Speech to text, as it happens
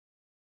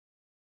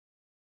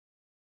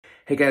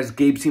Hey guys,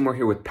 Gabe Seymour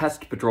here with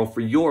Pest Patrol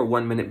for your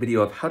 1-minute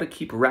video of how to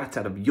keep rats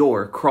out of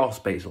your crawl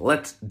space.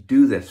 Let's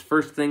do this.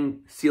 First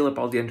thing, seal up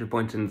all the entry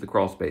points into the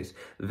crawl space.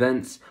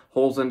 Vents,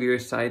 holes under your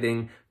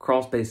siding,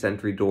 crawl space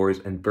entry doors,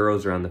 and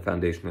burrows around the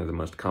foundation are the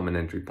most common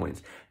entry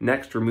points.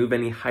 Next, remove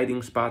any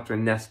hiding spots or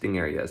nesting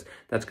areas.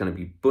 That's going to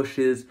be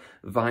bushes,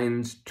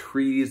 vines,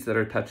 trees that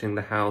are touching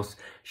the house,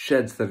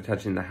 sheds that are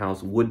touching the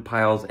house, wood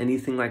piles,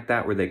 anything like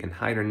that where they can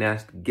hide or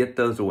nest. Get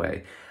those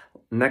away.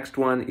 Next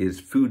one is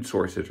food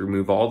sources.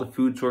 Remove all the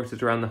food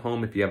sources around the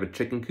home. If you have a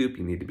chicken coop,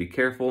 you need to be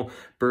careful.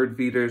 Bird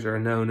feeders are a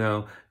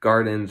no-no.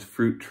 Gardens,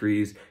 fruit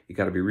trees, you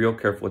got to be real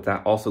careful with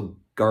that. Also,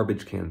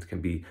 garbage cans can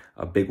be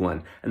a big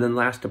one. And then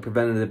last, to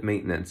preventative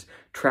maintenance.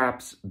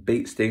 Traps,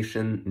 bait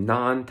station,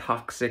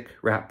 non-toxic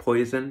rat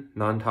poison,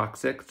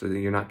 non-toxic, so that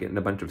you're not getting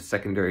a bunch of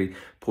secondary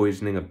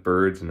poisoning of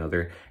birds and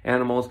other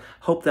animals.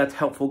 Hope that's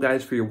helpful,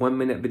 guys, for your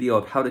 1-minute video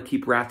of how to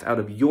keep rats out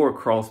of your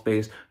crawl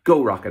space.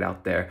 Go rock it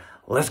out there.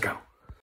 Let's go.